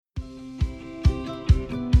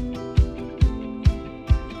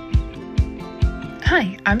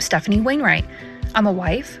Hi, I'm Stephanie Wainwright. I'm a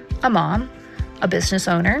wife, a mom, a business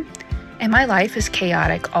owner, and my life is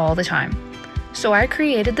chaotic all the time. So I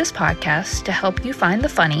created this podcast to help you find the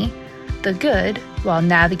funny, the good, while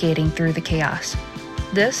navigating through the chaos.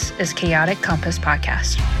 This is Chaotic Compass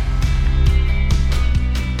Podcast.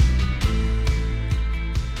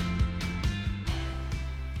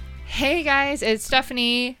 Hey guys, it's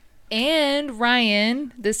Stephanie and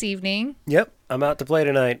Ryan this evening. Yep, I'm out to play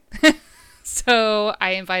tonight. So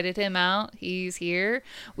I invited him out. He's here.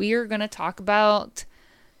 We are going to talk about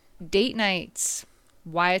date nights,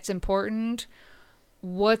 why it's important,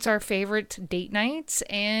 what's our favorite date nights,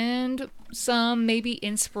 and some maybe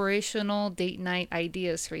inspirational date night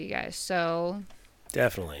ideas for you guys. So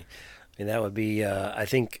Definitely. I mean, that would be, I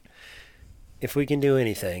think, if we can do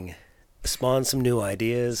anything, spawn some new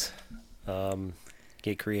ideas,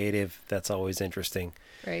 get creative. That's always interesting.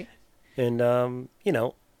 Right. And,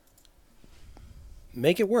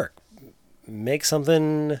 make it work. Make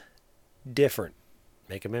something different.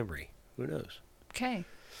 Make a memory. Who knows? Okay.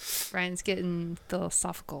 Ryan's getting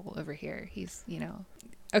philosophical over here. He's,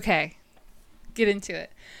 Okay. Get into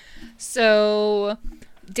it. So,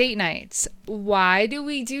 date nights. Why do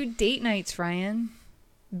we do date nights, Ryan?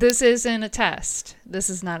 This isn't a test. This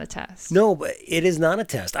is not a test. No, but it is not a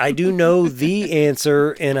test. I do know the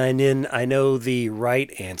answer, and I know the right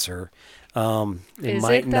answer. It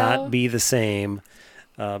might not be the same.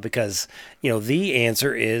 Because, the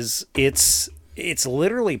answer is it's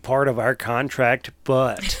literally part of our contract,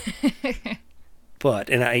 but Okay.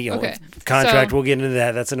 Contract, So, we'll get into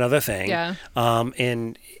that. That's another thing. Yeah.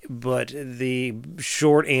 But the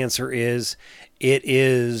short answer is it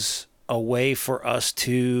is a way for us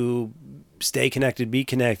to stay connected, be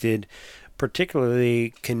connected,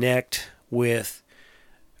 particularly connect with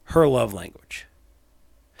her love language.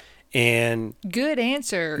 And good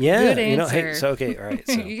answer. Yeah, Good answer. okay, all right.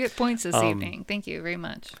 So, you get points this evening. Thank you very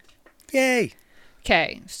much. Yay.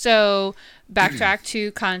 Okay, so backtrack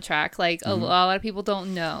to contract. Like a lot of people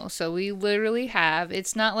don't know. So we literally have.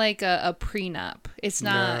 It's not like a prenup. It's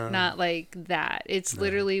not like that. It's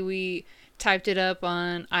literally we typed it up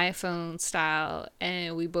on iPhone style,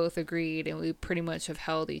 and we both agreed, and we pretty much have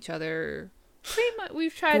held each other. Pretty much,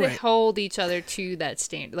 we've tried to hold each other to that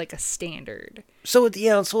standard, like a standard. So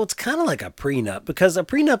it's kind of like a prenup, because a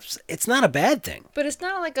prenup's, it's not a bad thing. But it's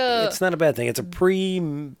not like It's not a bad thing. It's a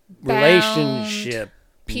pre-relationship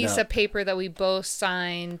piece of paper that we both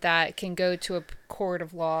sign that can go to a court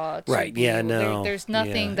of law. Right? Yeah. No. There's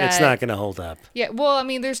nothing that it's not going to hold up. Yeah. Well, I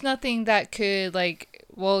mean, there's nothing that could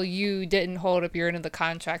you didn't hold up your end of the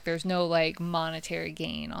contract. There's no monetary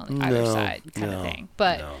gain on either side kind of thing.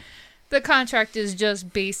 But. No. The contract is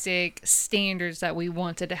just basic standards that we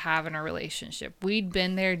wanted to have in our relationship. We'd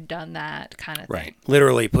been there, done that kind of thing. Right.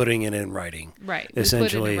 Literally putting it in writing. Right.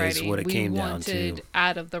 Essentially is what it came down to. We wanted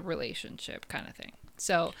out of the relationship kind of thing.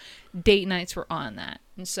 So date nights were on that.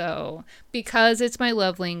 And so because it's my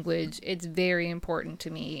love language, it's very important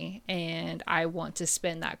to me. And I want to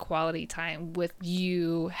spend that quality time with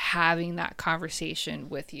you, having that conversation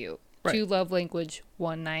with you. Right. 2 love language,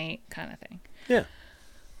 1 night kind of thing. Yeah.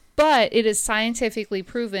 But it is scientifically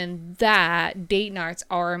proven that date nights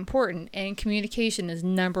are important, and communication is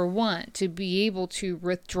number 1. To be able to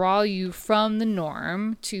withdraw you from the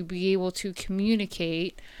norm, to be able to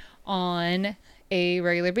communicate on a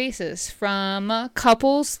regular basis. From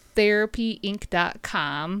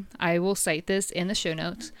couplestherapyinc.com, I will cite this in the show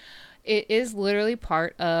notes. It is literally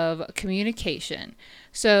part of communication.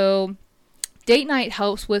 So date night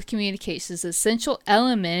helps with communication. It's an essential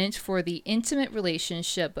element for the intimate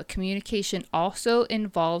relationship, but communication also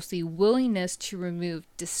involves the willingness to remove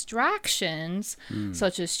distractions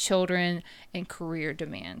such as children and career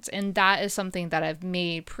demands. And that is something that I've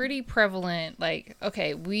made pretty prevalent. I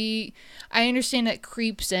understand that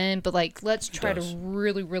creeps in, but let's try to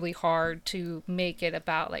really, really hard to make it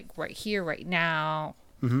about right here, right now,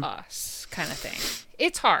 us kind of thing.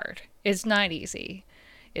 It's hard. It's not easy.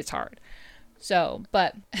 It's hard. So,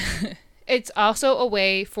 but it's also a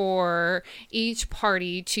way for each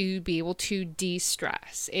party to be able to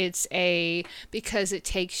de-stress. Because it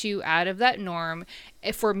takes you out of that norm.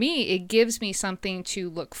 For me, it gives me something to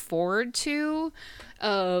look forward to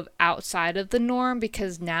of outside of the norm,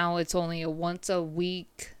 because now it's only a once a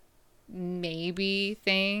week maybe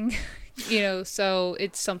thing. So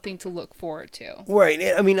it's something to look forward to.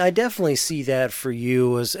 Right. I mean, I definitely see that for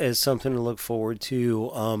you as something to look forward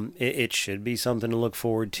to. It should be something to look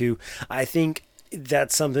forward to. I think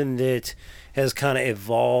that's something that has kind of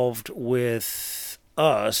evolved with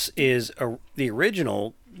us is the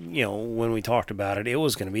original, when we talked about it, it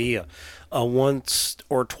was going to be a once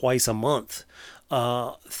or twice a month.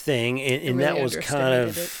 thing, and really that was kind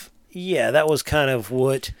of that was kind of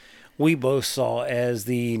what we both saw as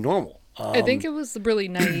the normal. I think it was really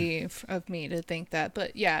naive of me to think that,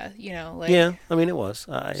 but yeah, like yeah, I mean it was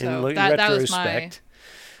so in retrospect.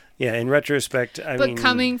 That was in retrospect, but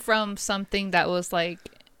coming from something that was like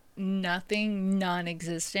nothing,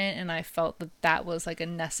 non-existent, and I felt that was like a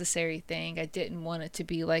necessary thing. I didn't want it to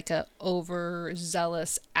be like a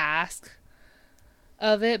overzealous ask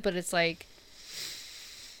of it, but it's like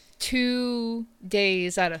 2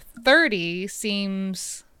 days out of 30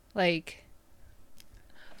 seems like.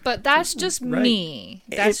 But that's just me.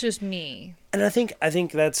 That's just me. And I think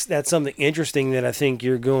that's something interesting that I think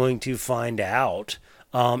you're going to find out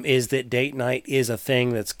is that date night is a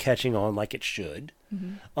thing that's catching on like it should.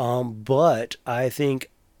 Mm-hmm. But I think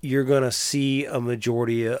you're going to see a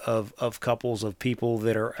majority of couples of people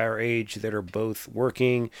that are our age that are both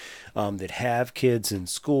working, that have kids in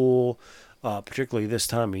school, particularly this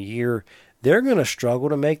time of year. They're going to struggle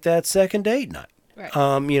to make that second date night. Right.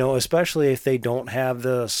 Especially if they don't have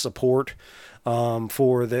the support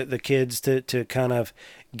for the kids to kind of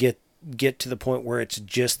get to the point where it's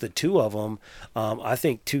just the two of them. I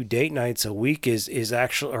think 2 date nights a week is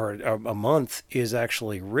actually, or a month is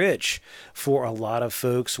actually rich for a lot of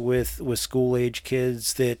folks with school age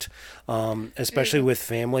kids that, especially with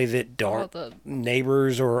family that aren't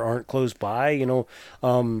neighbors or aren't close by. 2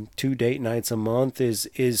 date nights a month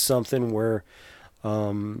is something where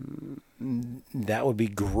that would be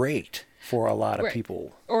great for a lot of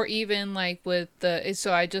people. Or even like with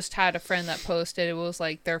so I just had a friend that posted it was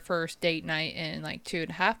like their first date night in like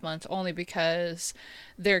 2.5 months, only because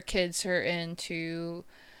their kids are into,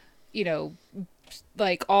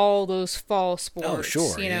 like all those fall sports. Oh,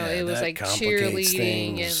 sure. It was like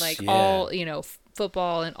cheerleading and like all,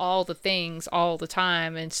 football and all the things all the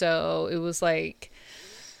time. And so it was like,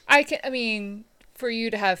 for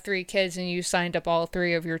you to have 3 kids and you signed up all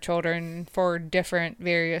 3 of your children for different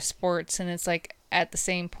various sports, and it's like at the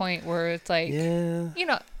same point where it's like,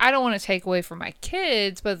 I don't want to take away from my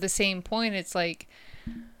kids, but at the same point it's like,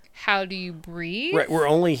 how do you breathe? Right, we're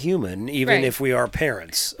only human, even if we are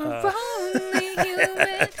parents. We're only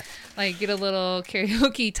human. Like, get a little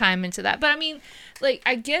karaoke time into that. But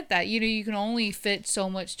I get that. You can only fit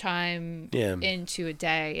so much time into a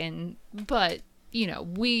day, but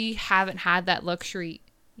we haven't had that luxury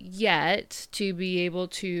yet to be able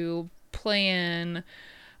to plan.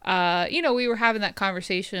 We were having that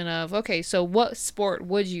conversation of, okay, so what sport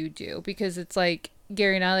would you do? Because it's like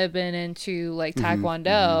Gary and I have been into like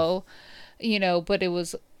Taekwondo, but it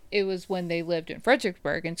was when they lived in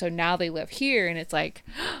Fredericksburg, and so now they live here, and it's like,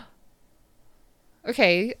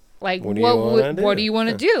 okay, like what do you want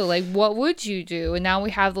to do? Like, what would you do? And now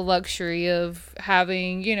we have the luxury of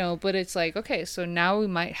having, but it's like, okay, so now we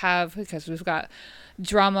might have, because we've got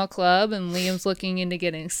drama club and Liam's looking into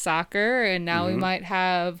getting soccer, and now we might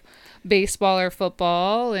have baseball or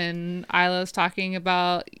football, and Isla's talking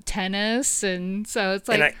about tennis, and so it's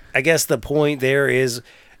like, and I guess the point there is,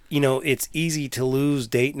 it's easy to lose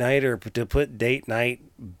date night or to put date night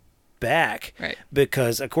back, right?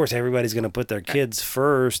 Because of course everybody's going to put their kids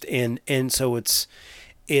first, and so it's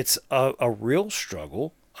a real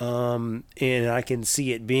struggle, and I can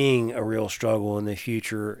see it being a real struggle in the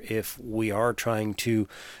future if we are trying to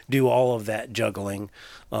do all of that juggling,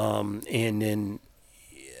 and then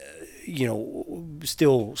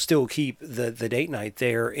still keep the date night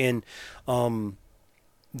there, and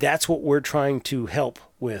that's what we're trying to help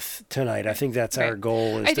with tonight. I think that's our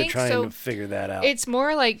goal, is to try and figure that out. It's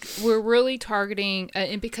more like we're really targeting,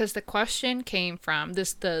 and because the question came from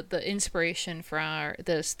this, the inspiration for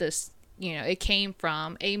this, it came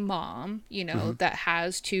from a mom, that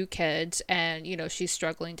has 2 kids, and, she's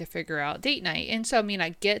struggling to figure out date night. And so,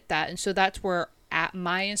 I get that. And so that's where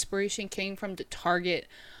my inspiration came from, to target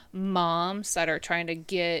moms that are trying to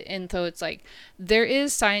get, and so it's like, there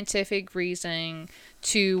is scientific reasoning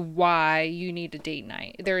to why you need a date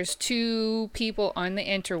night. There's 2 people on the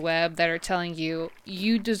interweb that are telling you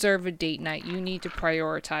deserve a date night. You need to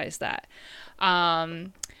prioritize that.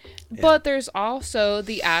 But there's also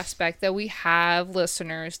the aspect that we have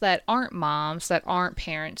listeners that aren't moms, that aren't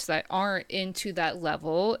parents, that aren't into that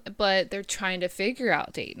level, but they're trying to figure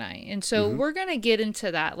out date night. And so we're going to get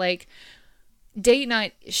into that. Like, date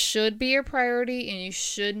night should be a priority, and you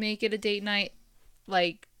should make it a date night.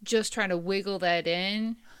 Like, just trying to wiggle that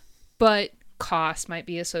in, but cost might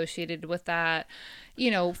be associated with that.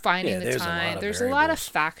 Finding the time. There's a lot of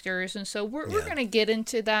factors, and so we're going to get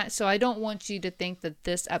into that. So I don't want you to think that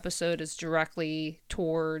this episode is directly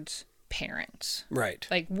towards parents. Right.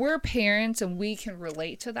 Like, we're parents and we can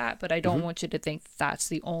relate to that, but I don't want you to think that's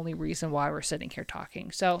the only reason why we're sitting here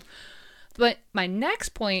talking. So, but my next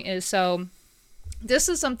point is, so this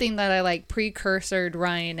is something that I like precursored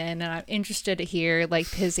Ryan in, and I'm interested to hear like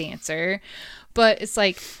his answer. But it's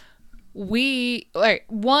like, all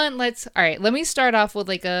right, let me start off with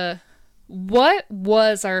like what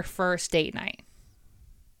was our first date night?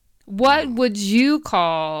 What would you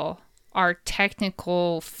call our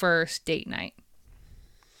technical first date night?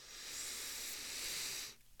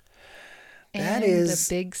 That and is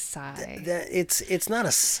the big sigh. It's not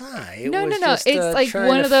a sigh. No. Just, it's like trying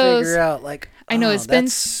one to of those. Figure out, like, I know it's been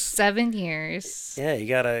 7 years. Yeah, you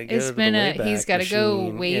gotta go it's to been the he's got to go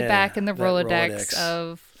way back in the that Rolodex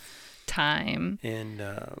of time. And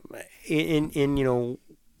you know,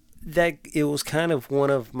 that it was kind of one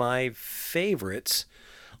of my favorites,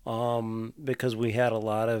 because we had a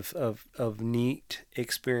lot of neat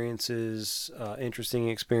experiences, interesting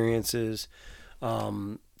experiences,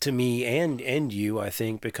 to me and you, I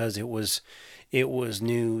think, because it was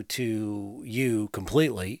new to you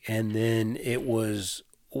completely, and then it was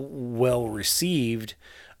well received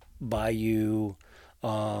by you,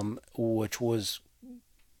 which was,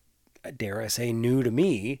 dare I say, new to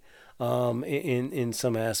me, in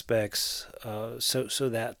some aspects. So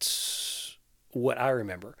that's what I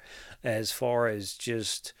remember as far as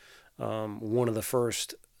just one of the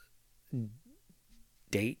first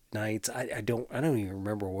date nights. I don't even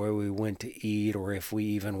remember where we went to eat, or if we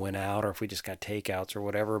even went out, or if we just got takeouts or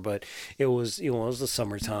whatever. But it was the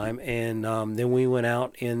summertime, and then we went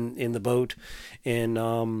out in the boat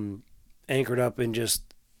and anchored up, and just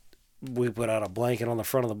we put out a blanket on the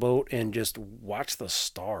front of the boat and just watched the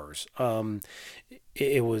stars.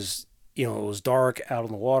 It was it was dark out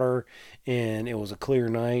on the water, and it was a clear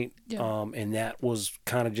night. Yeah. And that was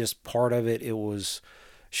kind of just part of it. It was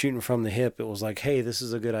shooting from the hip. It was like, hey, this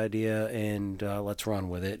is a good idea, and let's run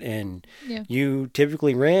with it. And you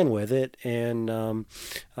typically ran with it, and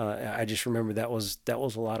I just remember that was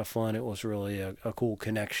a lot of fun. It was really a cool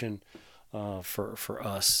connection for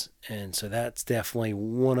us, and so that's definitely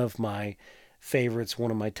one of my favorites,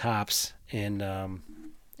 one of my tops. And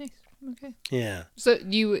nice. Okay. Yeah. So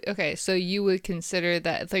you would consider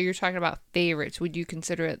that, so you're talking about favorites, would you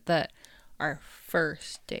consider it that our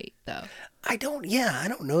first date, though? I don't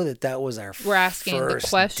know that was our We're asking, first the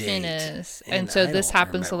question date. is, and so this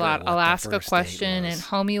happens a lot. I'll ask a question, and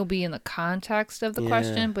homie will be in the context of the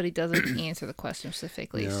question, but he doesn't answer the question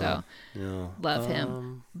specifically. Love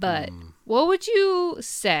him. But what would you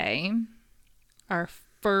say our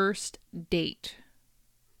first date,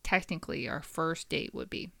 technically our first date, would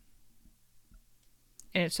be?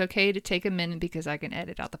 And it's okay to take a minute, because I can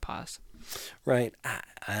edit out the pause. Right.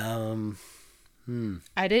 I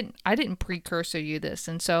didn't precursor you this,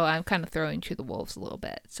 and so I'm kind of throwing you to the wolves a little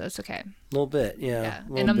bit. So it's okay. A little bit, yeah.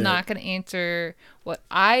 And I'm not going to answer what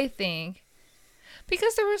I think,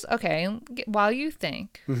 because there was, while you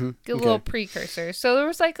think, get a little precursor. So there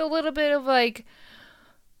was like a little bit of like,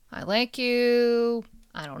 I like you,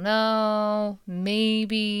 I don't know,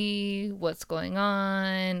 maybe, what's going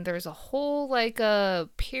on. There's a whole like a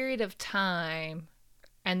period of time,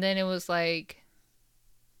 and then it was like,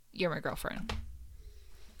 you're my girlfriend.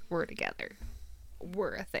 We're together.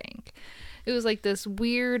 We're a thing. It was like this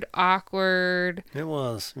weird, awkward. It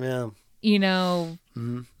was, yeah.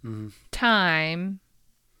 Time.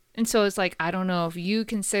 And so it's like, I don't know if you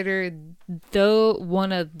consider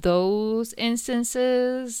one of those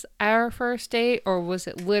instances our first date, or was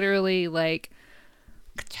it literally like,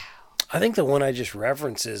 I think the one I just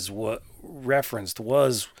referenced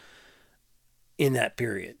was in that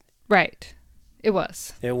period. Right. It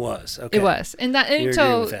was. Okay. It was. And I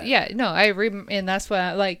agree. And that's what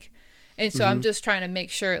I like. And so I'm just trying to make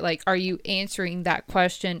sure, like, are you answering that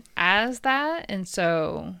question as that? And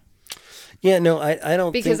so. Yeah, no, I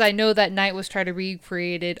don't, because I know that night was tried to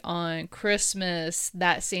recreated on Christmas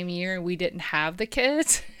that same year, and we didn't have the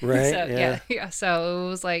kids. Right. So, yeah. So it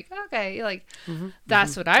was like, okay, like,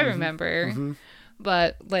 that's what I remember.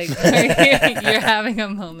 But, like, you're having a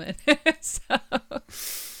moment.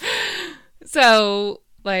 So,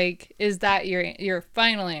 like, is that your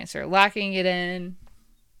final answer? Locking it in?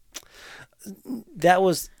 That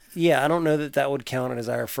was, I don't know that would count as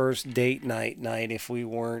our first date night if we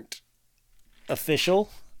weren't official.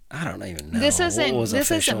 I don't even know. This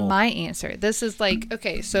isn't my answer. This is like,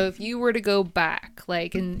 okay, so if you were to go back,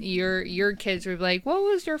 like, and your kids were like, what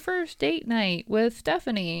was your first date night with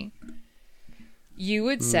Stephanie? You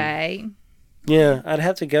would say... Yeah, I'd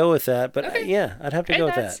have to go with that, but I'd have to go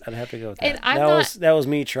with that. And that was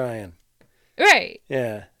me trying. Right.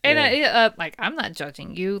 Yeah. And yeah. I'm not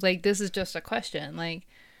judging you. Like, this is just a question. Like,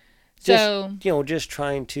 Just, so just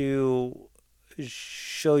trying to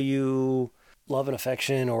show you love and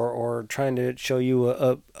affection, or trying to show you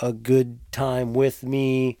a good time with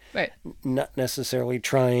me. right, Not necessarily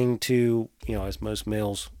trying to, as most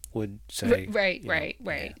males would say. right, you know,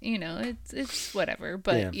 right. Yeah. It's whatever.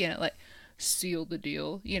 But Yeah. like seal the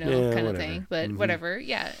deal, Yeah, kind of whatever. thing. But Mhm. whatever.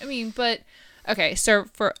 Yeah. I mean, but okay. So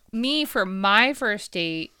for me, for my first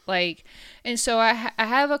date, like, and so I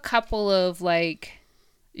have a couple of like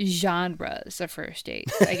genres of first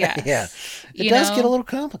dates, I guess. Yeah. It You does know? get a little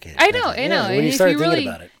complicated. I know, doesn't it? I know. Yeah, when And you if start you thinking really,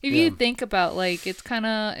 about it. if you think about like, it's kind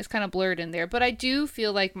of blurred in there. But I do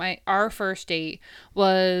feel like our first date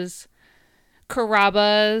was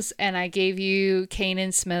Carrabba's, and I gave you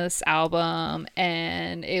Kanan Smith's album,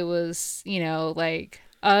 and it was, like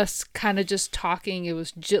us kind of just talking. It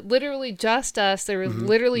was literally just us. There was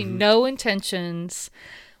literally no intentions.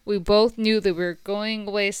 We both knew that we were going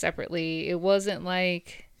away separately. It wasn't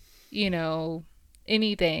like,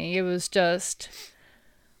 anything. It was just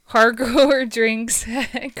hardcore drinks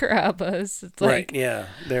at Carrabba's. It's right. like, Yeah.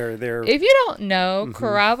 They're. if you don't know,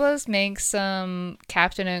 Carrabba's makes some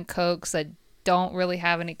Captain and Cokes that don't really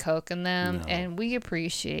have any Coke in them, No. and we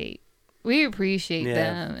appreciate Yeah.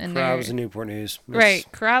 them. And Carrabba's they're and Newport News. right,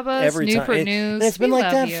 Carrabba's, Every time. Newport And News. it's been we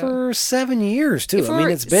like love that you. for 7 years too. For I mean,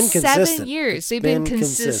 it's been consistent. 7 years. It's They've been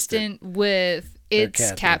consistent with their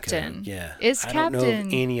It's Captain. Yeah. It's I Captain. don't know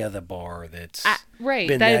of any other bar that's Right,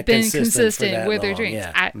 been that have been for consistent that with their long. drinks.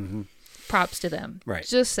 Yeah. Props to them. Right.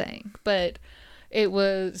 Just saying. But it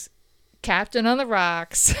was Captain on the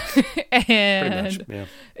Rocks, and Pretty much. Yeah.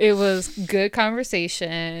 it was good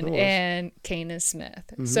conversation, was. and Kanan Smith.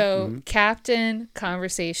 So Captain,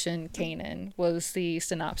 conversation, Kanan was the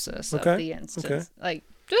synopsis of Okay, the instance. okay. Like,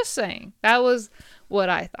 just saying. That was what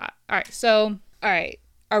I thought. All right. So, all right.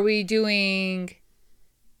 Are we doing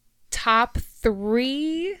top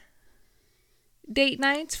 3 date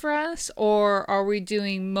nights for us, or are we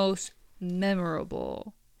doing most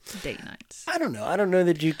memorable date nights? I don't know. I don't know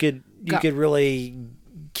that you could Go. really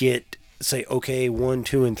say, okay, 1,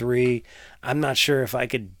 2, and 3. I'm not sure if I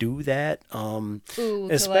could do that. Ooh,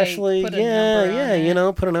 Especially, to, like, put a number on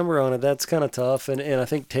it. put a number on it. That's kind of tough, and I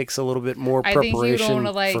think takes a little bit more I think preparation you don't want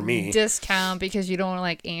to like for me. discount because you don't want to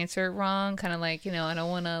like answer it wrong. Kind of like, I don't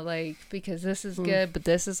want to like, because this is good, but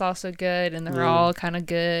this is also good, and they're all kind of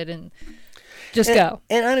good, and just go.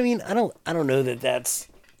 And I mean, I don't know that that's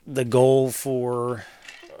the goal for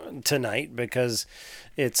tonight, because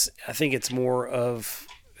I think it's more of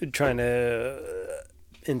trying to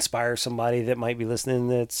inspire somebody that might be listening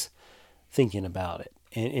that's thinking about it,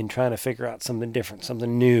 and trying to figure out something different,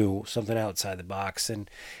 something new, something outside the box.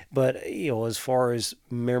 But as far as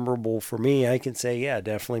memorable for me, I can say, yeah,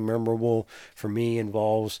 definitely memorable for me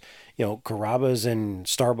involves, Carrabba's and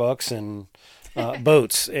Starbucks and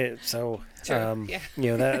boats. So, True.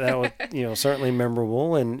 Yeah. that was, certainly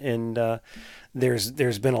memorable. And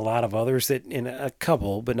there's been a lot of others in a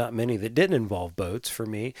couple, but not many, that didn't involve boats for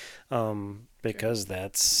me. Because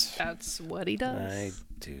that's what he does. I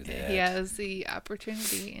do that. He has the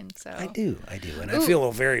opportunity, and so I do, and I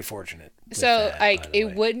feel very fortunate. with So that, like, by the it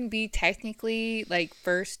way. wouldn't be technically like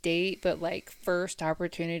first date, but like first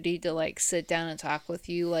opportunity to like sit down and talk with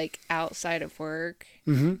you like outside of work.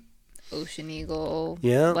 Ocean Eagle,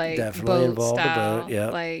 Yeah, like definitely boat involved a style, boat, yeah.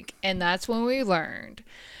 like, and that's when we learned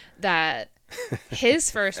that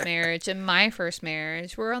his first marriage and my first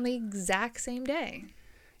marriage were on the exact same day.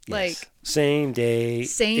 Yes. Same day.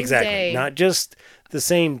 Same exactly. day. Not just the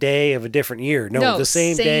same day of a different year. No, the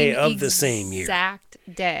same day of the same year. Exact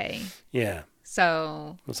day. Yeah.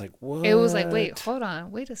 So It was like, what? it was like, wait, hold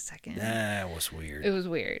on, wait a second. That was weird. It was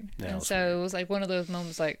weird. That And was so weird. it was like one of those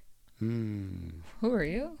moments like, Hmm. who are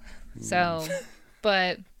you? So,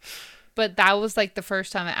 but that was like the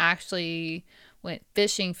first time I actually went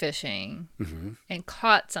fishing and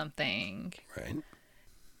caught something. Right.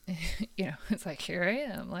 It's like, here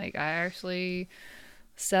I am. Like, I actually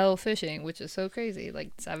sell fishing, which is so crazy.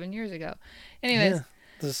 Like 7 years ago. Anyways. Yeah.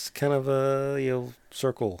 This is kind of a,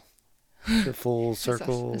 circle. The full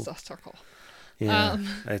circle. It's a circle. Yeah.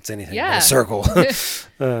 It's anything yeah. but a circle. Because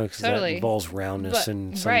Totally. that involves roundness But-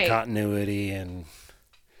 and some right. continuity and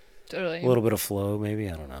Totally. a little bit of flow, maybe.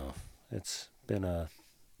 I don't know. It's been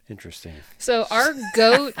interesting. So our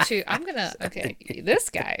go-to, okay, this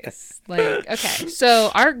guy's like, okay.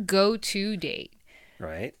 So our go-to date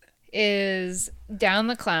Right. is down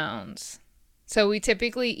the clowns. So we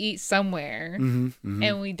typically eat somewhere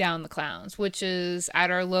and we down the clowns, which is at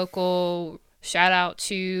our local, shout out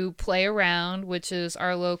to Play Around, which is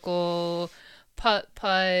our local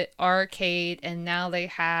putt, arcade, and now they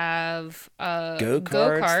have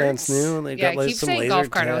go-karts. That's new. They've got I keep some saying laser golf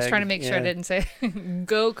cart. tag. I was trying to make sure I didn't say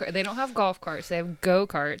go-kart. They don't have golf carts. They have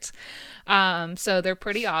go-karts. So they're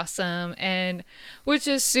pretty awesome, and which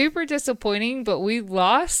is super disappointing, but we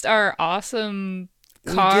lost our awesome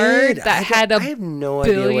card that had I have no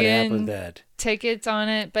idea what happened with that. Tickets on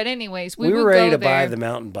it. But anyways, we were ready to buy the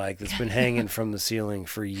mountain bike that's been hanging from the ceiling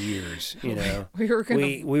for years. You know,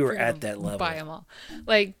 we were at that level. Buy them all,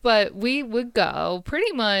 but we would go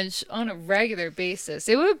pretty much on a regular basis.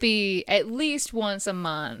 It would be at least once a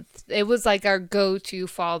month. It was like our go-to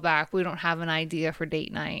fallback. We don't have an idea for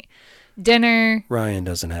date night. Dinner. Ryan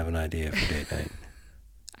doesn't have an idea for date night.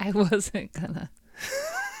 I wasn't gonna.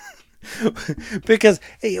 Because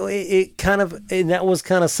it kind of, and that was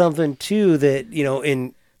kind of something too that, you know,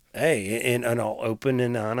 in all open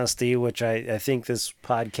and honesty, which I think this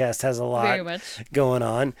podcast has a lot going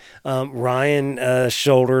on. Ryan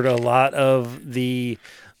shouldered a lot of the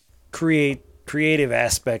creative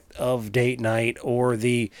aspect of date night, or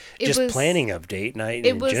the planning of date night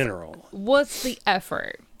in general. What's the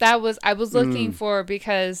effort? I was looking for,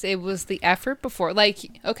 because it was the effort before. Like,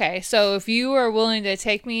 okay, so if you are willing to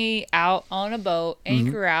take me out on a boat,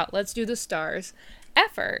 anchor out, let's do the stars.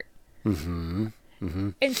 Effort. Mm-hmm. Mm-hmm.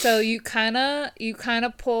 And so you kind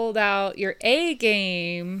of pulled out your A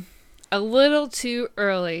game a little too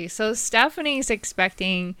early. So Stephanie's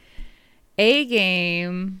expecting A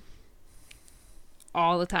game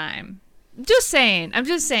all the time. I'm just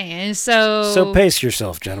saying. So pace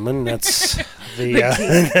yourself, gentlemen. That's the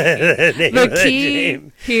name of the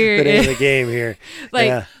game here. The name of the game here.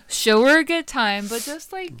 Show her a good time, but let's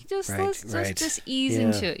ease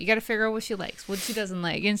into it. You got to figure out what she likes, what she doesn't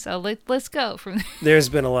like, and so let's go from there. There's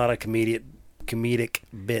been a lot of comedic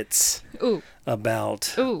bits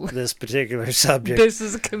about this particular subject. This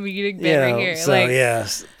is a comedic bit right here. So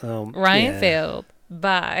yes, Ryan failed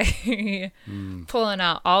by pulling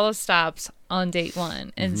out all the stops on date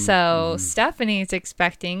one. And so Stephanie's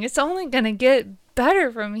expecting it's only going to get better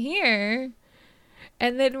from here.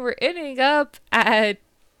 And then we're ending up at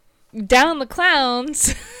Down the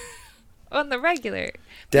Clowns on the regular.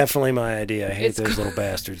 Definitely my idea. I hate those little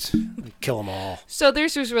bastards. Kill them all. So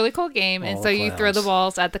there's this really cool game, and so you throw the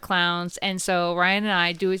balls at the clowns, and so Ryan and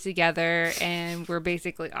I do it together, and we're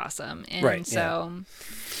basically awesome. And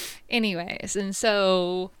anyways, and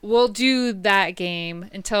so we'll do that game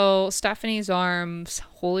until Stephanie's arms,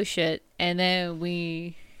 holy shit, and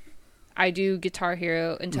then I do Guitar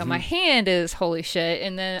Hero until my hand is holy shit,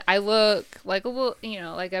 and then I look like a little,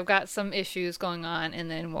 like I've got some issues going on, and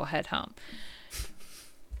then we'll head home.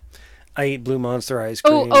 I eat Blue Monster ice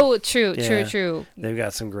cream. True. They've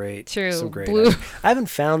got some great Blue. I haven't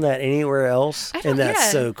found that anywhere else, and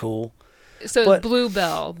that's so cool. So it's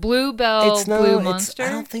Bluebell, Blue Monster. I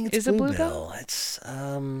don't think it's Bluebell. It's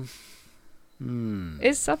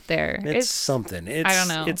It's up there. It's something. I don't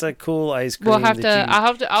know. It's a cool ice cream. I'll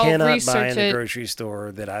cannot buy in the grocery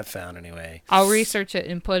store that I've found anyway. I'll research it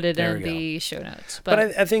and put it in the show notes. But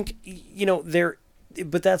I think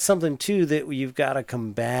but that's something too that you've got to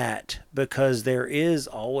combat, because there is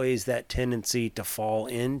always that tendency to fall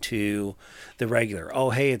into the regular.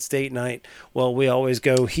 Oh, hey, it's date night. Well, we always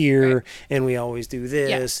go here and we always do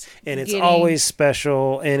this, and it's always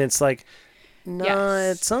special. And it's like,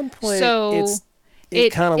 at some point,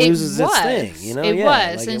 it kind of loses its thing, It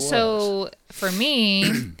was. And so for me,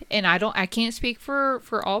 and I can't speak for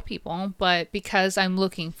all people, but because I'm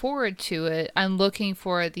looking forward to it, I'm looking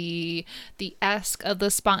for the esque of the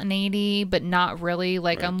spontaneity, but not really.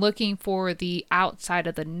 I'm looking for the outside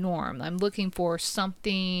of the norm. I'm looking for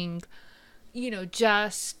something,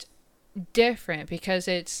 just different, because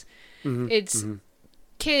it's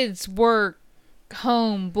kids, work,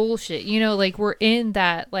 home bullshit, we're in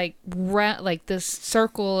that this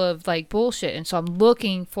circle of bullshit, and so I'm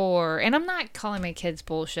looking for, and I'm not calling my kids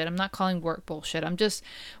bullshit, I'm not calling work bullshit,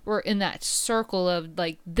 we're in that circle of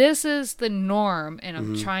this is the norm, and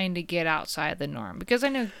I'm trying to get outside the norm, because I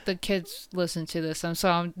know the kids listen to this, and so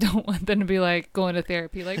I don't want them to be going to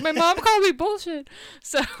therapy my mom called me bullshit.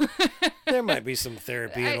 So there might be some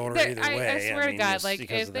therapy in order either way. I swear to God,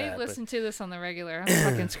 if they listen to this on the regular,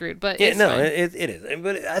 I'm fucking screwed. But it is.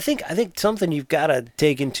 But I think something you've got to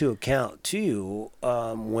take into account too,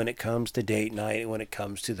 when it comes to date night, when it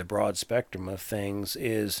comes to the broad spectrum of things,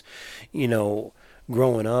 is,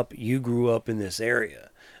 growing up, you grew up in this area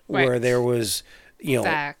where there was,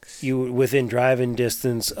 Facts. you within driving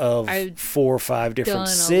distance of 4 or 5 different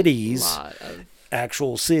cities.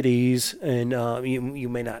 actual cities, and you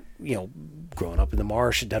may not, growing up in the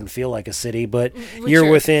marsh, it doesn't feel like a city, but you're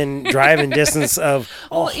within driving distance of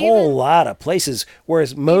a whole lot of places.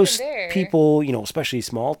 Whereas most people, especially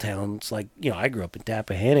small towns, like, I grew up in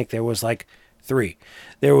Tappahannock, there was like 3.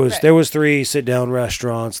 There was 3 sit-down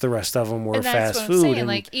restaurants. The rest of them were fast food. Saying.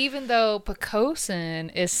 Like, even though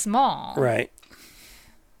Poquoson is small, right?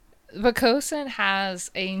 Poquoson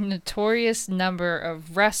has a notorious number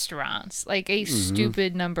of restaurants, like a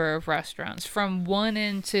stupid number of restaurants. From one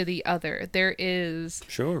end to the other, there is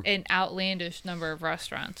an outlandish number of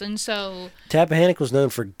restaurants. And so Tappahannock was known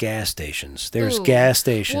for gas stations. There's gas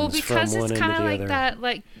stations from one end to the other. Well, because it's kind of like that,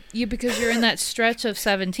 like because you're in that stretch of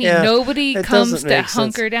 17. Nobody comes to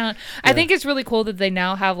hunker down. I think it's really cool that they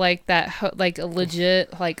now have like that, like a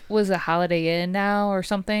legit, like, was a Holiday Inn now or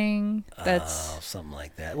something? That's something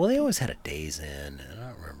like that. Well, they always had a Days Inn, and I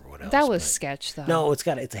don't remember what else. That was sketch, though. No, it's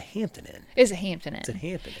a Hampton Inn. It's a Hampton Inn. It's a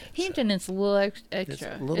Hampton Inn. Hampton Inn's a little extra. It's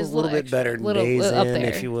a little bit better than Days Inn,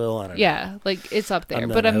 if you will. I don't know. Yeah, like it's up there.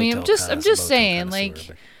 But I mean, I'm just saying, like,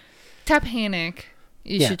 Tappahannock.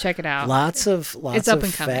 You should check it out. Lots of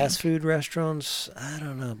fast food restaurants. I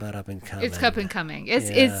don't know about up and coming. It's up and coming.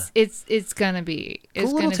 It's gonna be.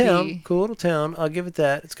 It's cool little town. I'll give it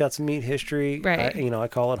that. It's got some neat history. Right. I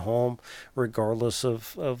call it home, regardless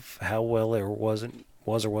of how well it was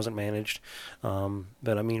or wasn't managed.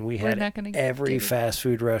 But I mean, we had every fast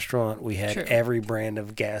food restaurant. We had every brand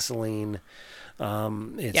of gasoline.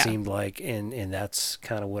 It seemed like, and that's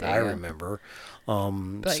kind of what I remember.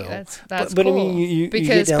 That's but cool. I mean,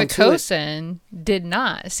 because Poquoson did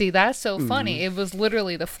not. See, that's so funny. It was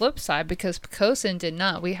literally the flip side, because Poquoson did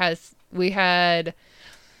not. We had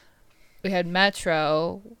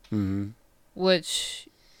Metro, which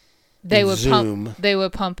they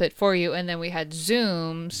would pump it for you, and then we had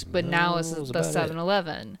Zooms, but now it's the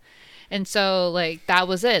 7-Eleven. And so, like, that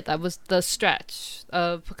was it. That was the stretch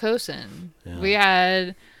of Poquoson. Yeah. We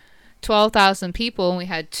had 12,000 people, and we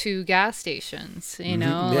had 2 gas stations.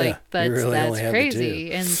 Like that's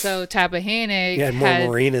crazy. And so Tappahannock you had more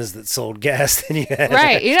marinas that sold gas than you had.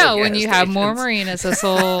 Right, when you have more marinas that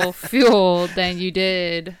sold fuel than you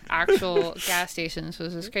did actual gas stations,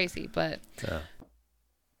 which is crazy. But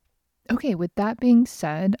okay, with that being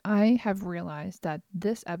said, I have realized that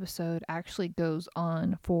this episode actually goes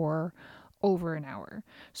on for over an hour.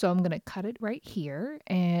 So I'm going to cut it right here,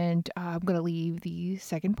 and I'm going to leave the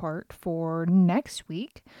second part for next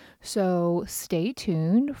week. So stay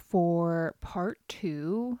tuned for part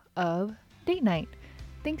 2 of Date Night.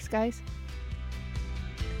 Thanks, guys.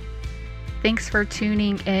 Thanks for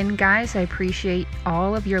tuning in, guys. I appreciate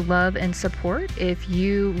all of your love and support. If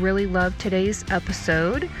you really loved today's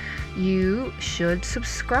episode, you should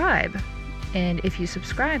subscribe. And if you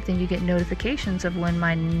subscribe, then you get notifications of when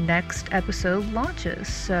my next episode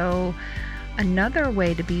launches. So another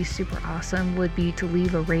way to be super awesome would be to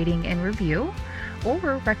leave a rating and review,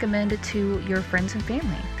 or recommend it to your friends and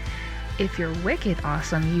family. If you're wicked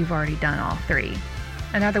awesome, you've already done all 3.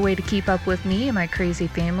 Another way to keep up with me and my crazy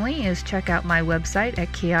family is check out my website at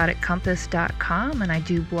chaoticcompass.com, and I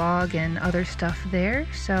do blog and other stuff there.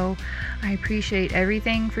 So I appreciate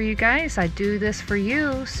everything for you guys. I do this for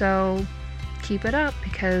you, so keep it up,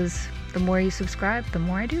 because the more you subscribe, the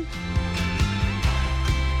more I do.